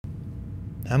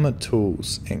Hammer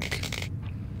Tools, Inc.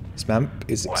 This map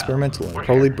is experimental and we're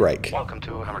probably here. break. Welcome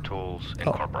to Hammer Tools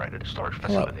Incorporated storage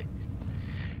facility.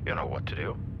 You know what to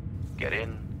do. Get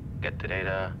in, get the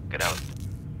data, get out.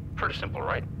 Pretty simple,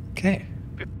 right? Okay.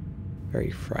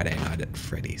 Very Friday Night at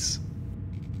Freddy's.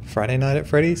 Friday Night at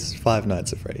Freddy's? Five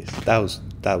Nights at Freddy's. That's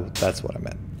what I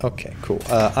meant. Okay, cool.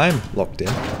 I'm locked in.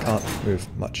 I can't move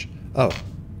much. Oh,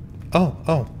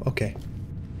 okay.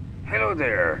 Hello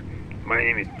there. My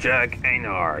name is Jack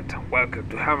Einhardt. Welcome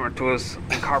to Hammer Tools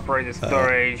Incorporated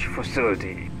Storage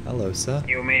Facility. Hello, sir.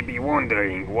 You may be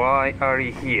wondering, why are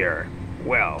you here?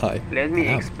 Well, let me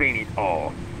explain it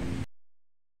all.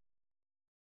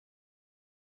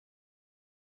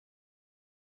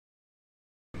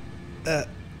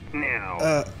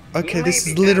 Now, okay, this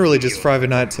is literally just Friday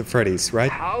Nights at Freddy's,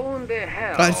 right? How in the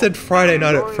hell I said Friday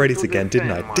Night at Freddy's again,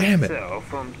 didn't I? Damn it!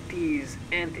 From these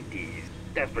entities.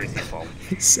 That's pretty simple.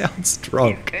 He sounds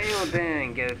drunk. If any of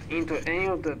them get into any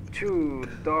of the two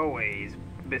doorways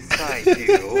beside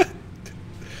you,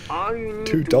 all you need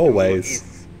Two to doorways. do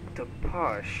is to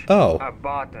push Oh. a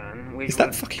button which Is that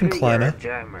will fucking trigger Climber? a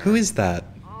jammer. Who is that?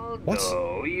 What?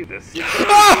 Although if the security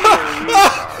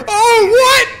Oh,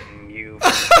 what? you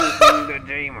from using the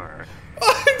jammer.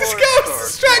 This guy was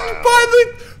distracted by the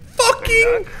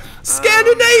fucking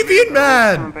Scandinavian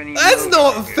man! That's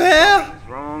not fair!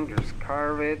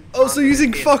 Oh, so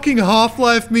using fucking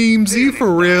Half-Life memes? Are you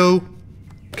for real?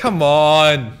 Come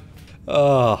on.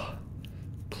 Oh.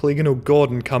 Polygonal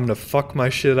Gordon come to fuck my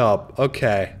shit up.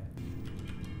 Okay.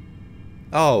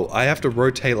 Oh, I have to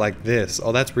rotate like this.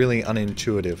 Oh, that's really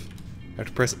unintuitive. I have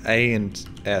to press A and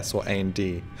S or A and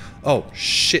D. Oh,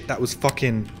 shit, that was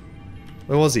fucking...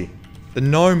 Where was he? The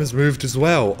gnome has moved as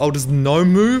well. Oh, does the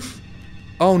gnome move?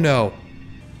 Oh no.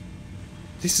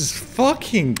 This is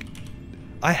fucking...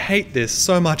 I hate this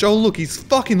so much. Oh look, he's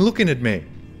fucking looking at me.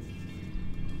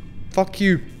 Fuck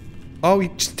you. Oh, he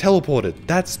just teleported.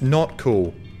 That's not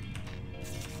cool.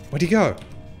 Where'd he go?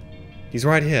 He's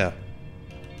right here.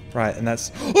 Right, and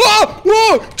that's... Oh!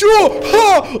 Whoa! Joe!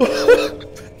 Oh!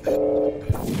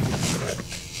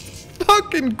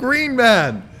 Fucking green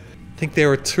man! I think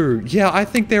there are two. Yeah, I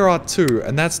think there are two,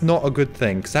 and that's not a good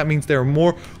thing, because that means there are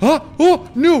more. Oh,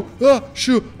 no,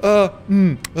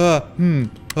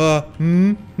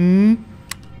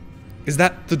 Is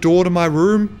that the door to my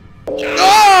room?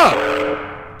 Ah!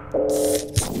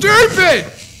 Stupid!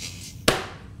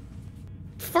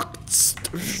 Fuck.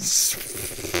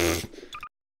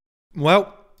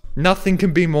 Well, nothing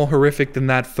can be more horrific than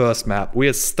that first map. We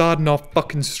are starting off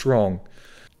fucking strong.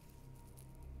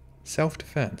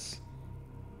 Self-defense.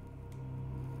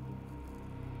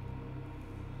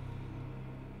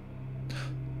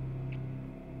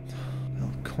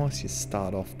 Of course you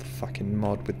start off the fucking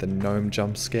mod with the gnome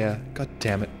jump scare. God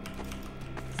damn it.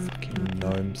 Fucking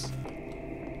gnomes.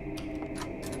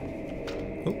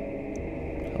 Oh.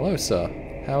 Hello, sir.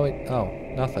 How it... Oh,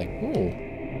 nothing. Ooh.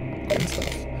 Good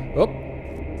stuff. Oh.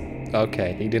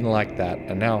 Okay, he didn't like that.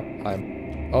 And now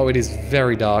I'm... Oh, it is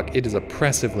very dark. It is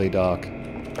oppressively dark.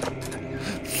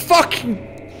 Fucking...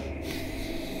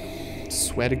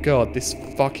 Swear to God, this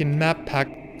fucking map pack...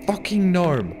 Fucking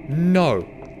gnome. No.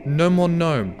 No more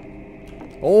gnome.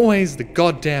 Always the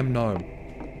goddamn gnome.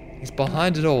 He's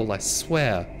behind it all, I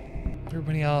swear.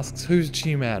 Everybody asks, who's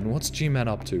G-Man? What's G-Man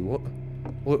up to?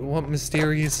 What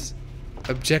mysterious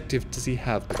objective does he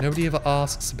have? But nobody ever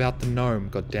asks about the gnome,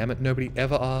 God damn it. Nobody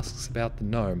ever asks about the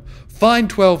gnome. Find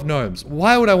 12 gnomes.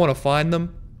 Why would I want to find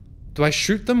them? Do I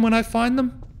shoot them when I find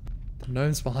them? The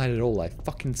gnome's behind it all, I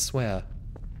fucking swear.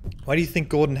 Why do you think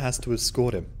Gordon has to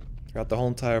escort him throughout the whole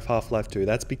entire of Half-Life 2?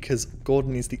 That's because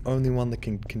Gordon is the only one that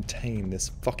can contain this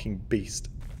fucking beast.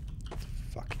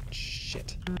 Fucking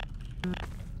shit.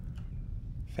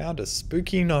 Found a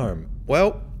spooky gnome.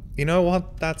 Well, you know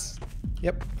what? That's...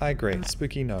 Yep, I agree.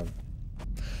 Spooky gnome.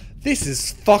 This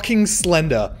is fucking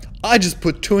Slender. I just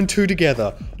put 2 and 2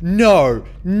 together. No.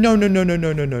 No, no, no, no,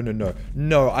 no, no, no, no, no.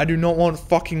 No, I do not want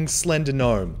fucking Slender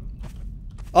gnome.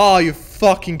 Oh, you're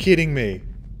fucking kidding me.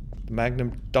 The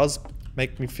Magnum does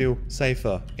make me feel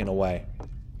safer, in a way.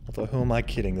 Although, who am I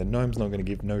kidding? The gnome's not gonna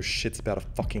give no shits about a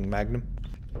fucking Magnum.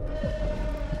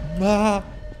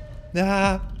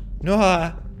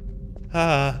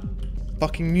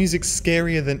 Fucking music's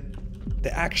scarier than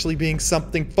there actually being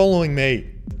something following me.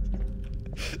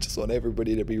 Just want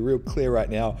everybody to be real clear right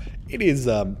now. It is,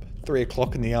 3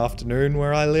 o'clock in the afternoon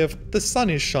where I live. The sun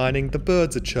is shining, the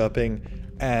birds are chirping,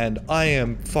 and I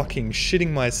am fucking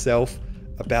shitting myself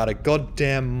about a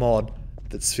goddamn mod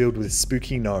that's filled with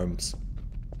spooky gnomes.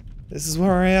 This is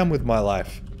where I am with my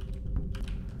life.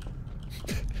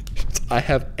 I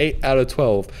have 8 out of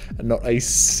 12 and not a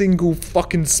single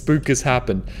fucking spook has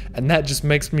happened. And that just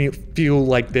makes me feel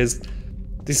like there's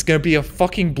gonna be a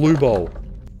fucking blue ball.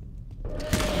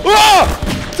 Ah!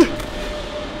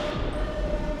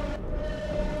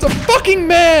 It's a fucking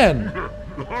man!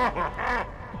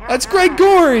 That's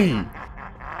Gregory!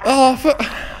 Oh,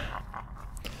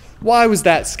 why was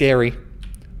that scary?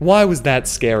 Why was that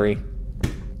scary?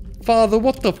 Father,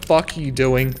 what the fuck are you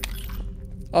doing?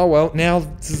 Oh well, now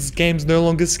this game's no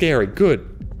longer scary. Good.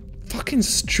 Fucking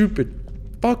stupid.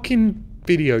 Fucking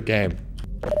video game.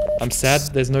 I'm sad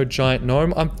there's no giant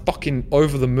gnome. I'm fucking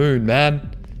over the moon,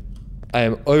 man. I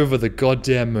am over the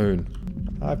goddamn moon.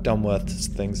 I've done worse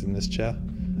things in this chair.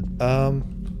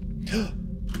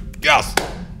 Yes!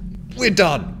 We're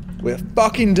done! We're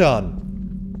fucking done!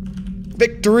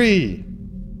 Victory!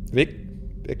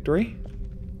 Victory?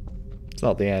 It's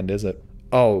not the end, is it?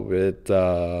 Oh,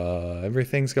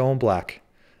 everything's going black.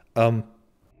 Oh.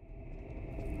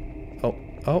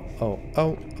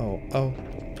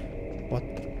 What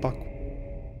the fuck?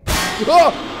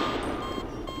 Ah!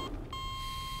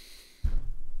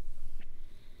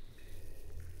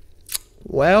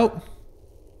 Well,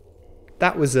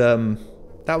 that was an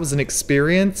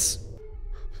experience.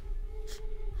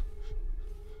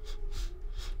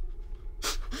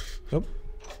 Nope.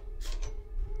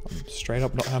 I'm straight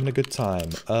up not having a good time.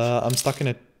 I'm stuck in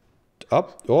a...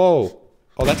 Oh,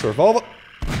 that's a revolver.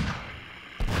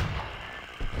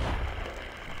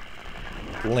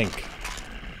 Blink.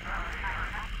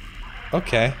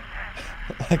 Okay.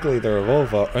 Luckily the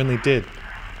revolver only did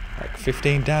like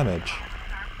 15 damage.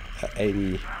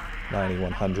 80, 90,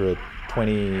 100,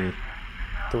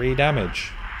 23 damage.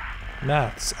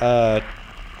 Maths. No,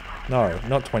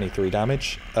 not 23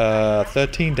 damage.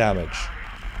 13 damage.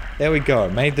 There we go.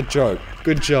 Made the joke.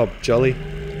 Good job, Jolly.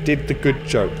 Did the good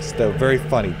jokes. They were very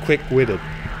funny. Quick-witted.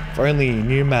 If only you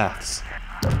knew maths.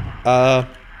 Why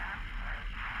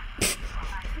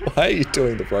are you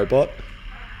doing the robot?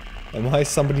 And why is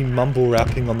somebody mumble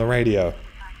rapping on the radio?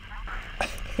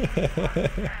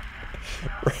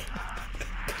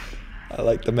 I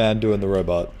like the man doing the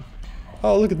robot.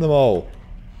 Oh, look at them all.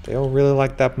 They all really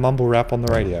like that mumble rap on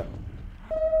the radio.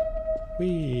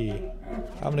 Whee.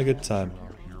 Having a good time.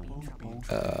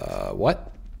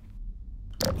 What?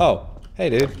 Oh, hey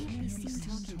dude.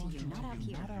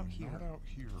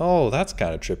 Oh, that's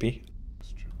kind of trippy.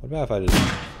 What about if I just...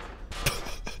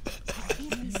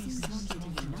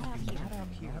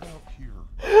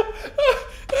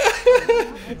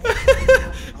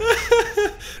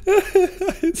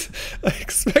 I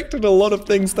expected a lot of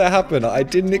things to happen. I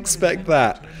didn't expect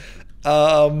that.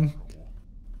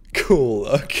 Cool,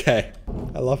 okay.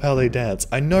 I love how they dance.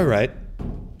 I know, right?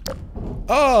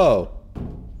 Oh!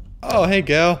 Oh, hey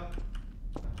girl.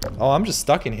 Oh, I'm just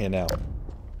stuck in here now.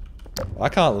 I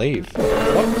can't leave. What?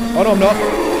 Oh no, I'm not.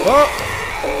 Oh!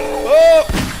 Oh!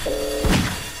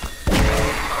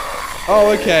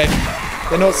 Oh, okay.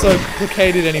 They're not so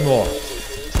complicated anymore.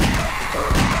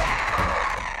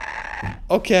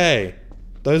 Okay.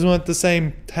 Those weren't the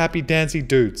same happy dancy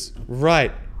dudes.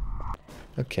 Right.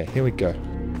 Okay, here we go.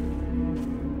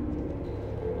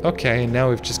 Okay, now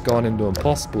we've just gone into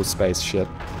impossible spaceship.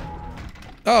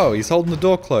 Oh, he's holding the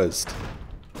door closed.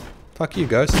 Fuck you,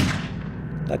 ghost.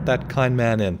 Let that kind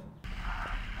man in.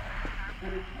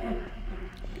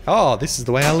 Oh, this is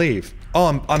the way I leave.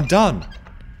 Oh, I'm done.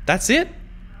 That's it?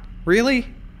 Really?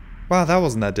 Wow, that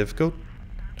wasn't that difficult.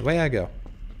 Away I go.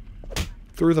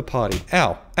 Through the party.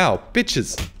 Ow. Ow.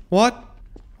 Bitches. What?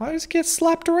 Why does it get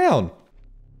slapped around?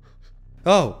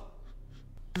 Oh.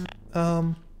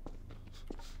 Oh.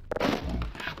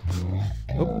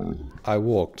 I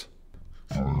walked.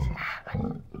 I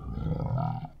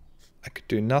could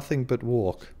do nothing but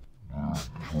walk.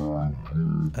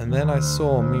 And then I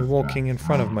saw me walking in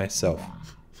front of myself.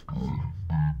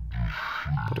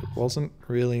 But it wasn't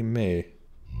really me.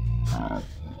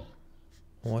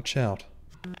 Watch out.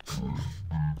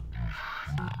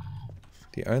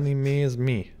 The only me is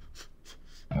me.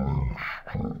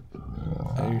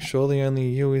 Are you sure the only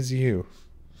you is you?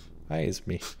 I is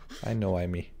me. I know I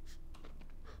me.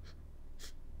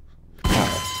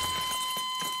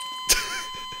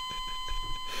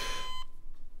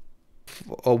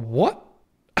 What?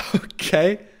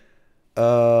 Okay.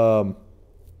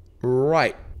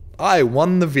 Right. I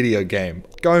won the video game.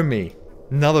 Go me.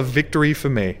 Another victory for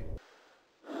me.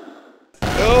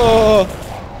 Oh.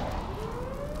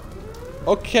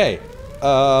 Okay.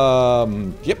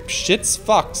 Yep, shit's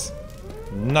fucked.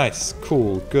 Nice,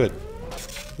 cool, good.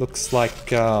 Looks like,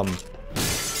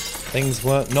 things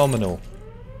weren't nominal.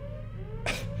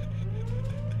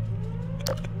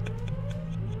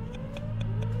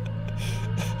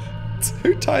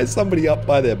 Who ties somebody up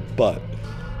by their butt?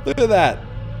 Look at that.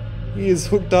 He is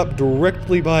hooked up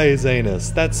directly by his anus.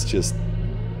 That's just...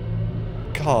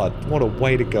 God, what a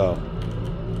way to go.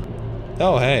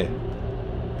 Oh, hey.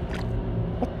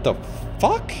 What the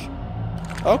fuck?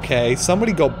 Okay,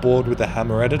 somebody got bored with the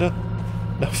hammer editor.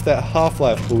 Enough that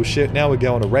Half-Life bullshit, now we're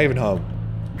going to Ravenholm.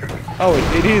 Oh,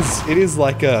 it is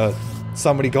like a...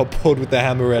 Somebody got bored with the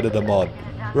hammer editor mod.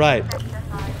 Right.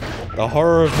 The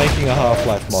horror of making a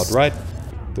Half-Life mod, right?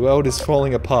 The world is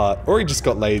falling apart. Or he just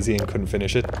got lazy and couldn't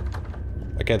finish it.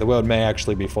 Okay, the world may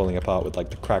actually be falling apart with like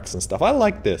the cracks and stuff. I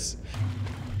like this.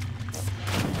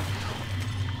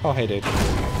 Oh, hey dude.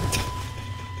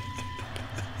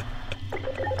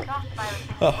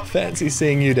 Oh, fancy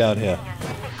seeing you down here.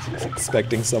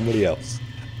 Expecting somebody else.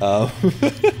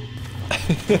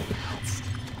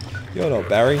 You're not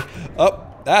Barry. Oh,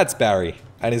 that's Barry.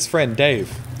 And his friend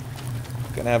Dave.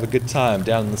 Gonna have a good time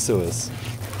down in the sewers.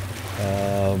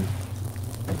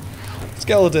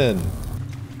 Skeleton!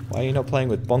 Why are you not playing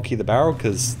with Bonky the Barrel?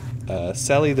 Because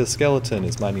Sally the Skeleton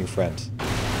is my new friend.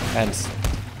 And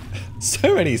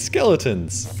so many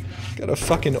skeletons! Got a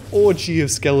fucking orgy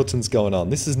of skeletons going on.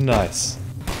 This is nice.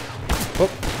 Oh,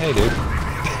 hey dude.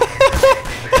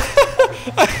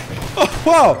 Oh,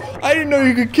 wow! I didn't know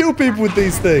you could kill people with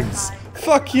these things!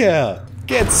 Fuck yeah!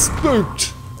 Get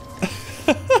spooked!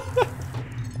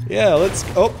 Yeah, let's...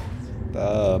 Oh!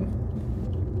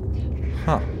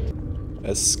 Huh.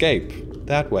 Escape.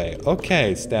 That way.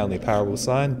 Okay, Stanley Parable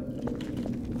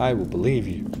sign. I will believe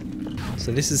you.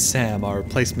 So this is Sam, our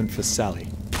replacement for Sally.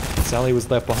 Sally was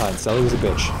left behind. Sally was a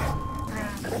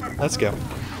bitch. Let's go.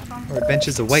 Our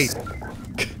adventures await.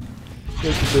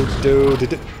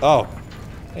 Oh.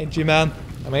 Hey, G-Man.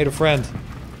 I made a friend.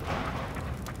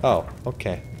 Oh,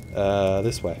 okay.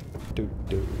 This way.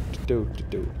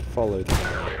 Follow the...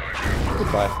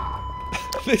 Goodbye.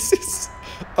 This is...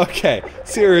 Okay,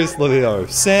 seriously though,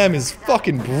 Sam is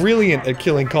fucking brilliant at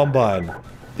killing Combine.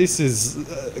 This is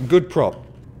a good prop.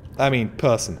 I mean,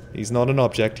 person. He's not an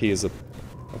object, he is a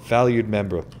valued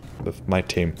member of my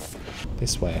team.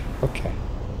 This way, okay.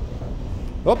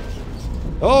 Oh!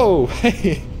 Oh,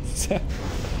 hey! Sam.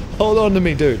 Hold on to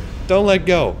me, dude. Don't let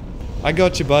go. I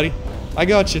got you, buddy. I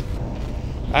got you.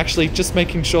 Actually, just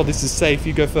making sure this is safe,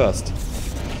 you go first.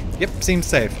 Yep, seems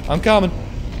safe. I'm coming.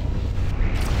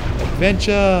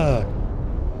 Adventure!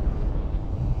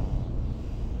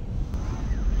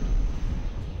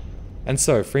 And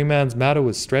so, Freeman's matter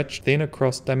was stretched thin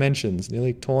across dimensions,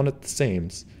 nearly torn at the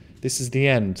seams. This is the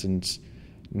end, and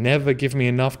never give me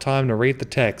enough time to read the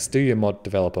text, do you, mod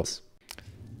developers?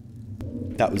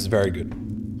 That was very good.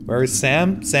 Whereas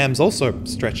Sam? Sam's also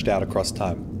stretched out across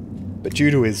time. But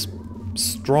due to his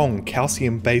strong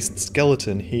calcium-based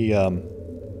skeleton, he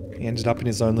ended up in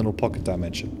his own little pocket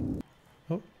dimension.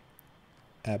 Oh.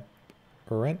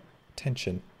 Aberrant?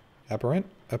 Tension. Aberrant?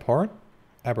 Abhorrent?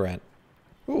 Aberrant.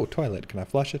 Ooh, toilet. Can I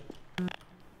flush it?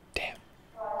 Damn.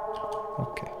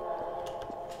 Okay.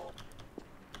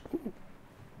 Ooh.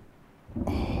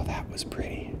 Oh, that was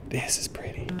pretty. This is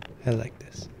pretty. I like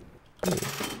this. Ooh.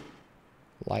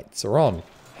 Lights are on.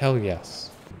 Hell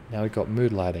yes. Now we've got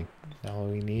mood lighting. Now all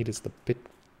we need is the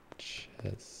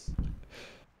pictures.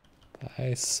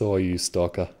 I saw you,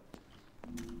 stalker.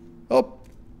 Oh!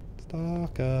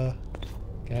 Stalker.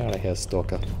 Get out of here,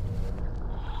 stalker.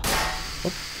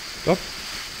 Oh! Oh!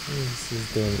 This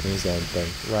is doing his own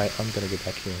thing. Right, I'm gonna go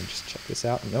back here and just check this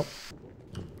out. Nope.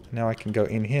 Now I can go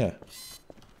in here.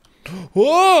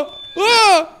 Whoa!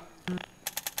 Ah!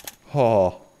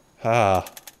 Oh. Ah.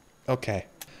 Okay.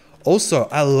 Also,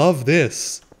 I love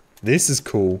this. This is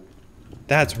cool.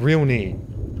 That's real neat.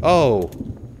 Oh.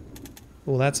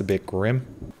 Well, that's a bit grim.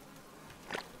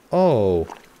 Oh.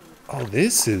 Oh,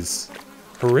 this is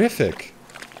horrific.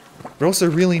 But also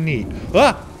really neat.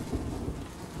 Ah!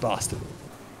 Bastard.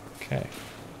 Okay.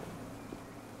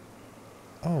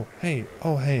 Oh, hey.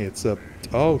 Oh, hey, it's a...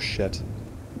 Oh, shit.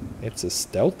 It's a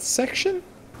stealth section?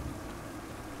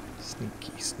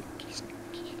 Sneaky, sneaky,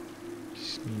 sneaky.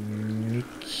 Sneaky.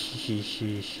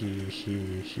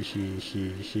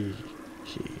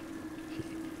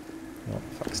 Oh,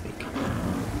 fuck, sneak.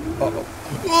 Uh-oh.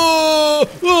 Oh!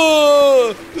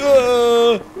 Oh!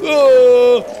 Oh!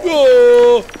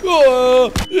 Oh!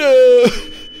 Oh! Yeah!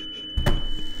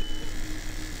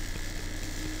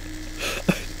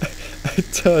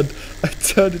 I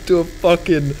turned into a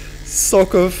fucking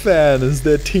soccer fan as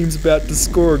their team's about to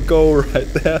score a goal right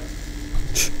there.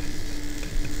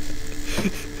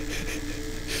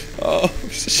 Oh,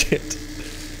 shit.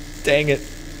 Dang it.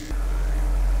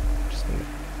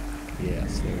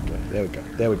 Yes, there we go. There we go.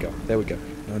 There we go. There we go.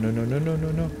 No, no, no, no, no,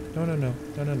 no, no. No, no, no.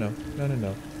 No, no, no. No, no,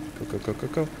 no. Go, go, go, go,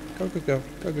 go, go, go,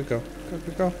 go, go, go,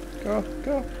 go, go,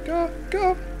 go, go,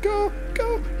 go, go,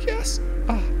 go, yes!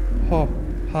 Ah, oh,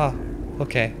 ha,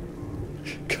 okay.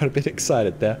 Got a bit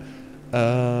excited there.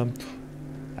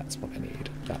 That's what I need.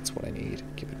 That's what I need.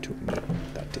 Give it to me.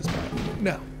 That is what I need.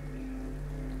 Now.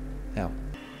 Now.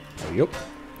 Yup.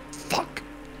 Fuck.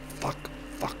 Fuck.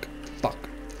 Fuck. Fuck.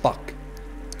 Fuck.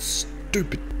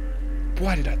 Stupid.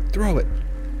 Why did I throw it?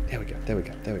 There we go. There we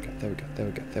go. There we go. There we go. There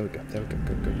we go. There we go. There we go. Go, go,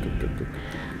 go, go, go, go, go, go, go.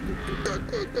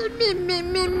 No, no,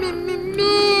 no, no, no,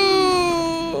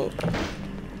 no.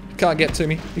 You can't get to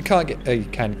me. You can't get. You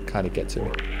can kind of get to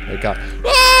me. You can't.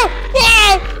 Ah!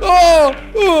 Ah! Oh!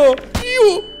 Oh!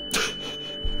 You.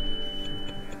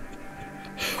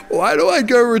 Why do I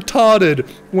go retarded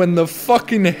when the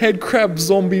fucking headcrab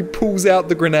zombie pulls out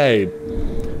the grenade?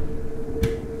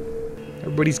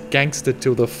 Everybody's gangster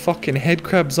till the fucking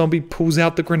headcrab zombie pulls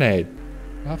out the grenade.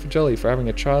 Half a jolly for having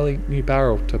a Charlie new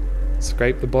barrel to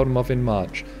scrape the bottom of in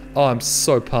March. Oh, I'm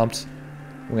so pumped.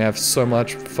 We have so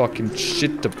much fucking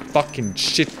shit to fucking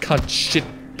shit, cunt, shit,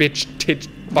 bitch, tit,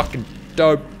 fucking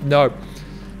dope. Nope.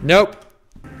 Nope.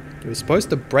 He was supposed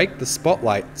to break the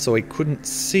spotlight so he couldn't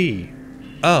see.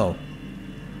 Oh.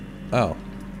 Oh.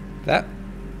 That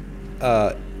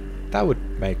would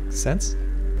make sense.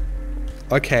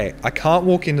 Okay, I can't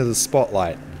walk into the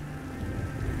spotlight.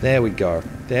 There we go.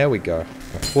 There we go.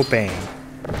 Well, bang.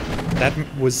 That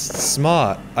was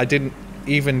smart. I didn't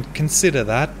even consider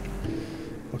that.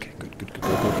 Okay, good, good, good, go,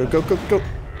 go, go, go, go, go.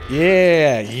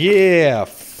 Yeah, yeah.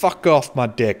 Fuck off my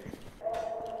dick.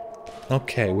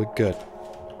 Okay, we're good.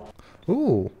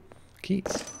 Ooh, keys.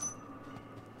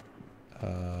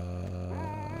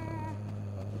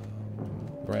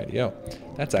 Right, yo.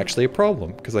 That's actually a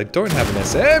problem, because I don't have an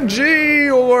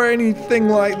SMG or anything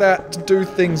like that to do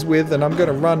things with, and I'm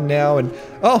gonna run now and...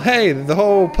 Oh, hey, the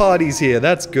whole party's here.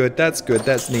 That's good, that's good,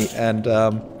 that's neat, and,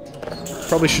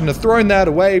 probably shouldn't have thrown that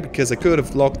away, because I could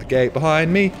have locked the gate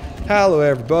behind me. Hello,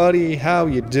 everybody. How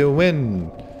you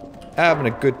doing? Having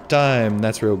a good time.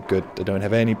 That's real good. I don't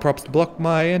have any props to block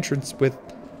my entrance with.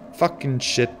 Fucking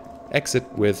shit. Exit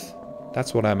with.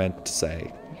 That's what I meant to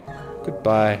say.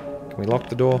 Goodbye. Can we lock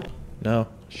the door? No?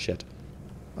 Shit.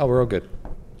 Oh, we're all good.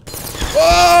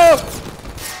 Oh!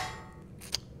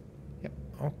 Yep.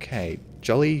 Okay.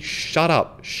 Jolly, shut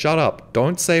up. Shut up.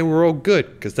 Don't say we're all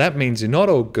good, because that means you're not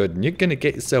all good, and you're gonna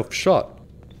get yourself shot.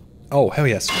 Oh, hell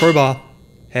yes. Crowbar.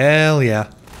 Hell yeah.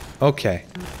 Okay.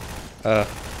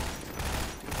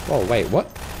 Oh, wait, what?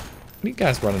 What are you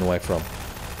guys running away from?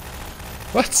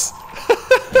 What?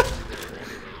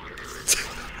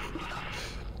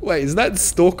 Wait, is that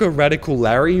Stalker Radical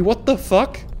Larry? What the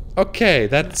fuck? Okay,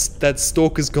 that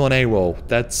Stalker's gone AWOL.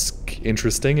 That's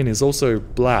interesting, and is also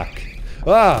black.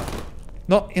 Ah!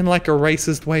 Not in like a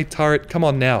racist way, turret. Come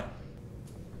on now.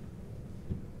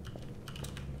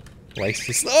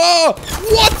 Racist. Oh!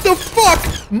 What the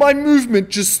fuck? My movement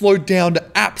just slowed down to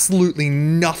absolutely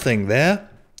nothing there.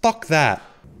 Fuck that.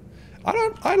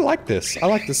 I like this. I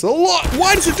like this a lot.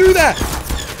 Why does it do that?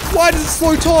 Why does it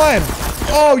slow time?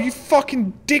 Oh, you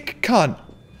fucking dick cunt.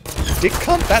 Dick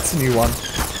cunt? That's a new one.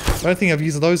 I don't think I've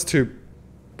used those two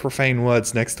profane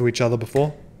words next to each other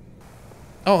before.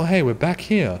 Oh, hey, we're back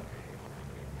here.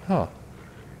 Huh.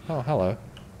 Oh, hello.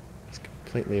 It's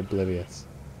completely oblivious.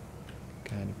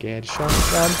 Kinda get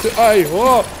shotgun to. Hey,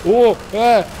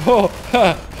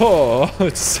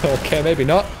 it's okay, maybe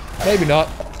not. Maybe not.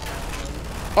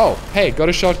 Oh, hey, got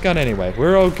a shotgun anyway.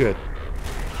 We're all good.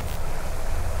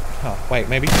 Oh, wait,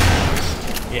 maybe.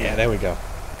 Yeah, there we go.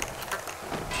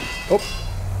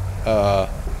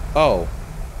 Oh.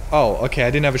 Oh, okay,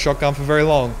 I didn't have a shotgun for very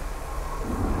long.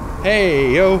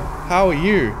 Hey, yo, how are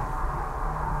you?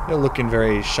 You're looking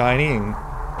very shiny and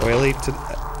oily to...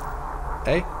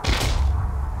 Hey?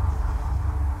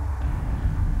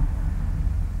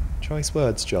 Choice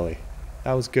words, Jolly.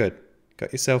 That was good.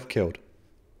 Got yourself killed.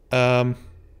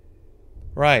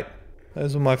 Right.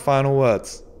 Those were my final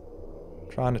words.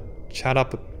 Trying to chat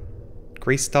up a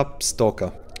greased up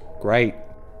stalker. Great.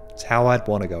 It's how I'd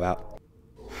want to go out.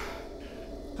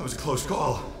 That was a close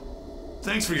call.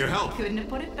 Thanks for your help. Couldn't have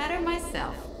put it better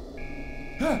myself.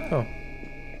 Oh.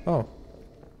 Oh.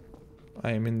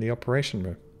 I am in the operation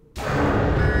room.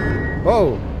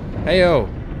 Whoa! Heyo!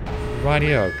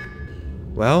 Rightio.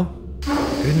 Well,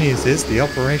 good news is the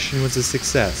operation was a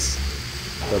success.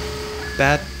 The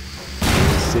bad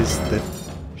news is that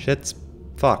shit's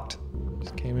fucked.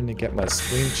 Just came in to get my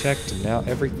screen checked and now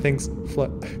everything's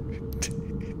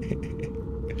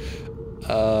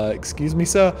excuse me,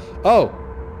 sir? Oh!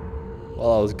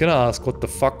 Well, I was gonna ask what the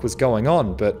fuck was going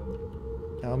on, but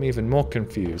now I'm even more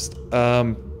confused.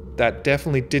 That that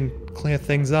definitely didn't clear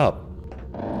things up.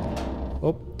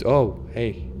 Oh,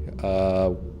 hey.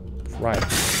 Right.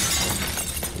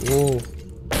 Whoa.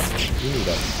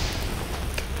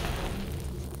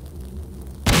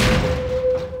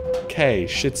 Okay,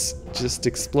 shit's just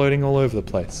exploding all over the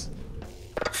place.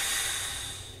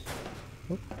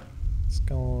 What's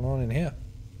going on in here?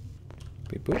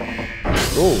 Beep boop.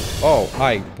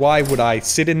 Oh, why would I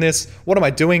sit in this? What am I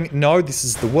doing? No, this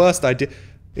is the worst idea.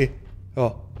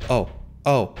 Oh.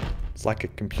 It's like a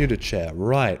computer chair,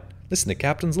 right. Listen to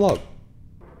Captain's log.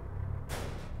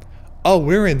 Oh,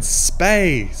 we're in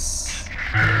space.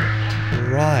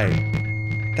 Right.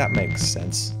 That makes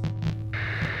sense.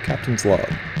 Captain's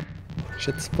log.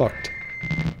 Shit's fucked.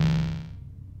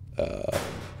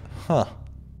 Huh.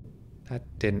 That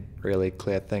didn't really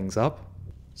clear things up.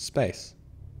 Space.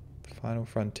 The final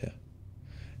frontier.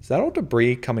 Is that all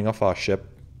debris coming off our ship?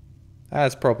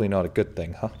 That's probably not a good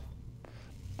thing, huh?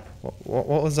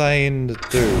 What was I in to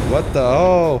do? What the?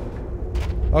 Oh!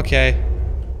 Okay.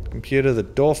 Computer, the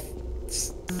door's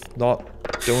not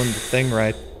doing the thing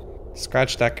right.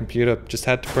 Scratch that computer, just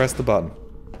had to press the button.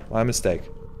 My mistake.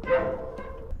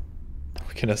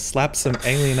 We're gonna slap some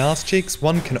alien ass cheeks?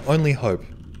 One can only hope.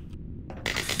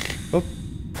 Oh.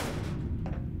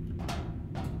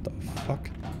 The fuck?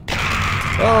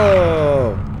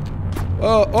 Oh!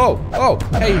 Oh!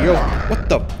 Hey, yo! What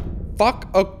the fuck?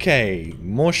 Okay,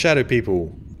 more shadow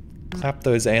people. Slap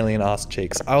those alien ass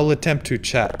cheeks. I will attempt to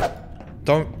chat.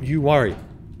 Don't you worry.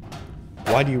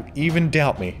 Why do you even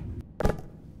doubt me?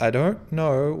 I don't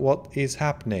know what is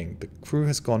happening. The crew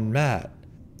has gone mad.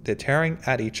 They're tearing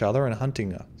at each other and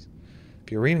hunting us.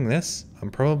 If you're reading this,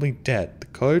 I'm probably dead. The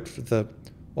code for the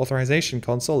authorization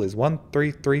console is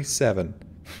 1337.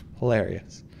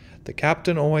 Hilarious. The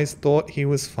captain always thought he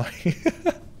was funny.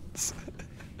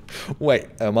 Wait,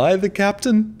 am I the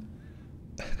captain?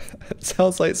 It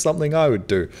sounds like something I would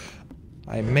do.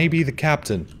 I may be the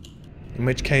captain. In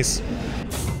which case,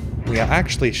 we are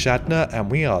actually Shatner and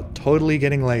we are totally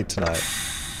getting laid tonight.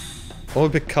 Or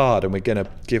Picard, and we're gonna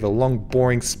give a long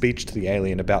boring speech to the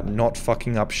alien about not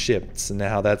fucking up ships and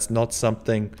how that's not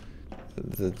something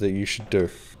that you should do.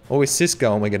 Or we're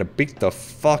Cisco and we're gonna beat the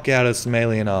fuck out of some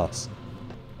alien ass.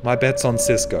 My bet's on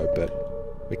Cisco,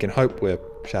 but we can hope we're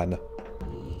Shatner.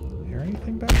 Hear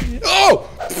anything back in here? Oh!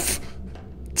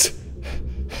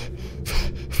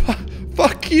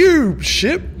 Fuck you,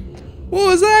 ship! What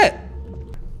was that?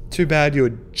 Too bad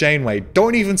you're Janeway.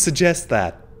 Don't even suggest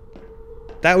that.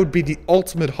 That would be the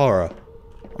ultimate horror.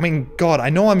 I mean, God, I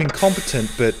know I'm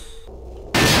incompetent, but...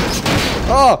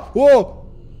 Ah! Whoa!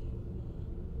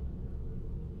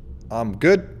 I'm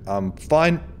good. I'm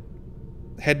fine.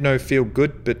 Head no feel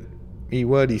good, but me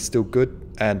wordy still good.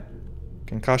 And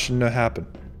concussion no happen.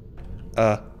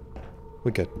 We're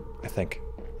good, I think.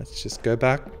 Let's just go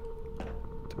back to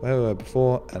where we were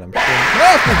before, and I'm sure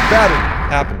nothing bad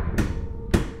happened.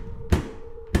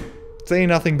 See,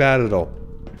 nothing bad at all.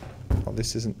 Oh,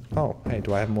 this isn't... Oh, hey,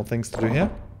 do I have more things to do here?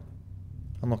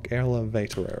 Unlock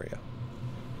elevator area.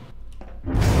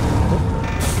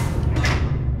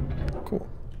 Cool.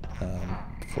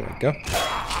 Before I go,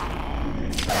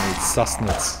 I need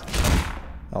sustenance.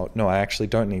 Oh, no, I actually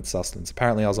don't need sustenance.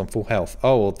 Apparently I was on full health.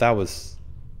 Oh, well, that was...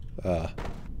 Oh,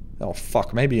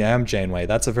 fuck. Maybe I am Janeway.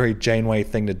 That's a very Janeway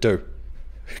thing to do.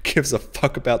 Who gives a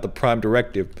fuck about the Prime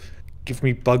Directive? Give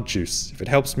me bug juice. If it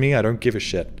helps me, I don't give a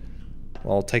shit.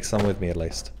 Well, I'll take some with me at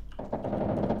least.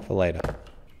 For later.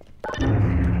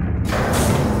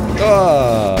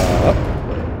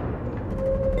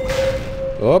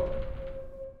 Up.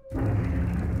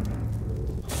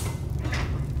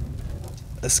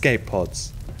 Escape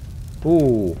pods.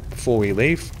 Ooh, before we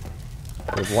leave,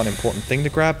 we have one important thing to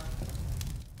grab.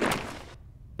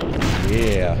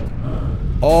 Yeah.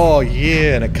 Oh,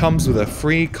 yeah, and it comes with a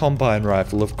free combine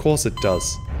rifle. Of course it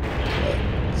does.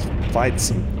 Let's fight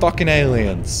some fucking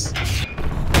aliens.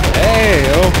 Hey,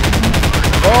 oh.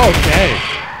 Okay.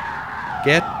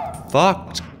 Get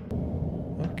fucked.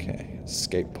 Okay,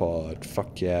 escape pod.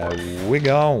 Fuck yeah, we're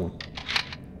gone.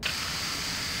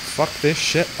 Fuck this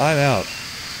shit, I'm out.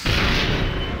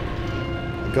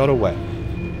 I got away.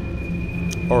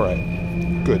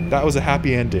 Alright, good. That was a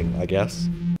happy ending, I guess.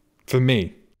 For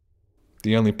me.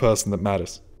 The only person that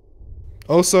matters.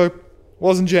 Also,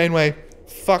 wasn't Janeway,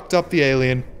 fucked up the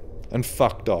alien, and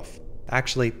fucked off.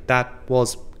 Actually, that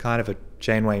was kind of a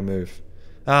Janeway move.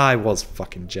 I was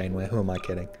fucking Janeway, who am I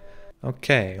kidding?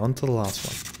 Okay, on to the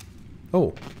last one.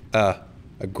 Oh,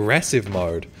 aggressive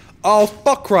mode. Oh,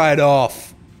 fuck right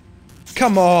off!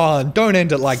 Come on, don't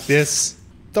end it like this.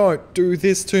 Don't do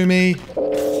this to me.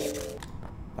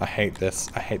 I hate this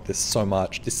so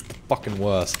much. This is the fucking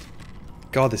worst.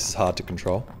 God, this is hard to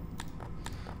control.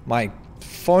 My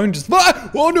phone just...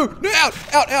 Oh no! No!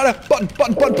 Out! Button!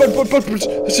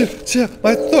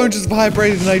 My phone just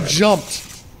vibrated and I jumped.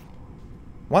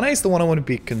 1A is the one I want to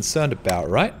be concerned about,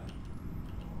 right?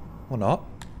 Or not?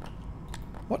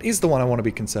 What is the one I want to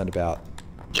be concerned about?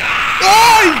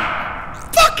 Oh!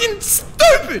 Fucking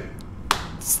stupid!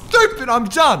 Stupid! I'm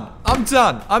done!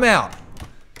 I'm out.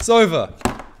 It's over.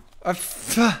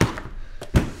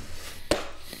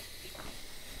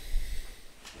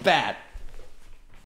 Bad.